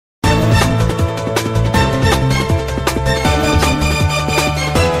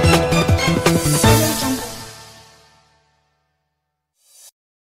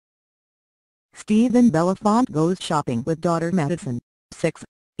Stephen Belafonte goes shopping with daughter Madison, 6,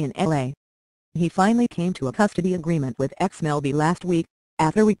 in L.A. He finally came to a custody agreement with ex Mel B last week,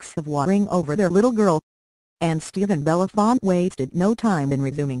 after weeks of warring over their little girl. And Stephen Belafonte wasted no time in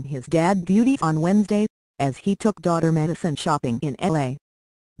resuming his dad duties on Wednesday, as he took daughter Madison shopping in L.A.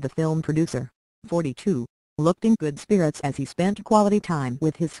 The film producer, 42, looked in good spirits as he spent quality time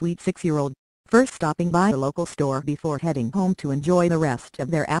with his sweet 6-year-old, first stopping by a local store before heading home to enjoy the rest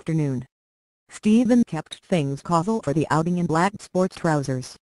of their afternoon. Stephen kept things casual for the outing in black sports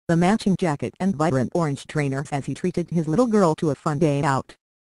trousers, the matching jacket and vibrant orange trainers as he treated his little girl to a fun day out.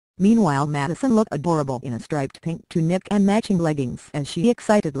 Meanwhile, Madison looked adorable in a striped pink tunic and matching leggings as she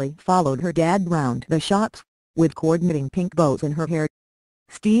excitedly followed her dad round the shops, with coordinating pink bows in her hair.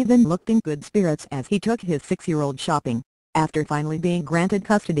 Stephen looked in good spirits as he took his 6-year-old shopping, after finally being granted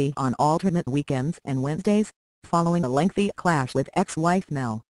custody on alternate weekends and Wednesdays, following a lengthy clash with ex-wife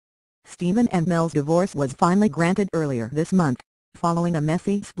Mel. Stephen and Mel's divorce was finally granted earlier this month, following a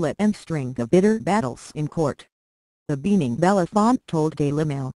messy split and string of bitter battles in court. The beaming Belafonte told Daily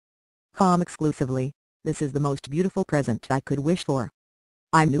Mail. Exclusively, "This is the most beautiful present I could wish for.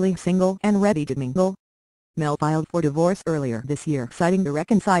 I'm newly single and ready to mingle." Mel filed for divorce earlier this year, citing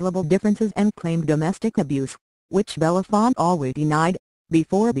irreconcilable differences and claimed domestic abuse, which Belafonte always denied,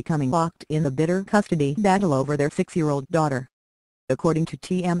 before becoming locked in the bitter custody battle over their 6-year-old daughter. According to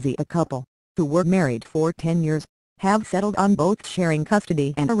TMZ, a couple, who were married for 10 years, have settled on both sharing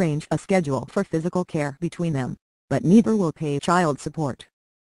custody and arrange a schedule for physical care between them, but neither will pay child support.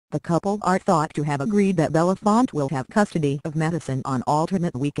 The couple are thought to have agreed that Belafonte will have custody of Madison on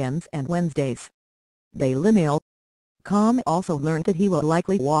alternate weekends and Wednesdays. Daily Mail. Also learned that he will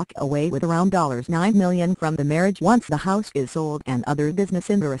likely walk away with around $9 million from the marriage once the house is sold and other business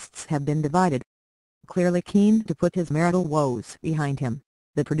interests have been divided. Clearly keen to put his marital woes behind him,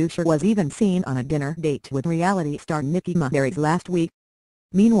 the producer was even seen on a dinner date with reality star Nicki Minaj last week.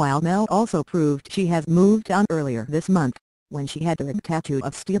 Meanwhile, Mel also proved she has moved on earlier this month, when she had the tattoo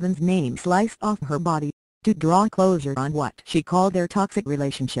of Stephen's name sliced off her body, to draw closure on what she called their toxic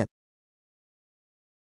relationship.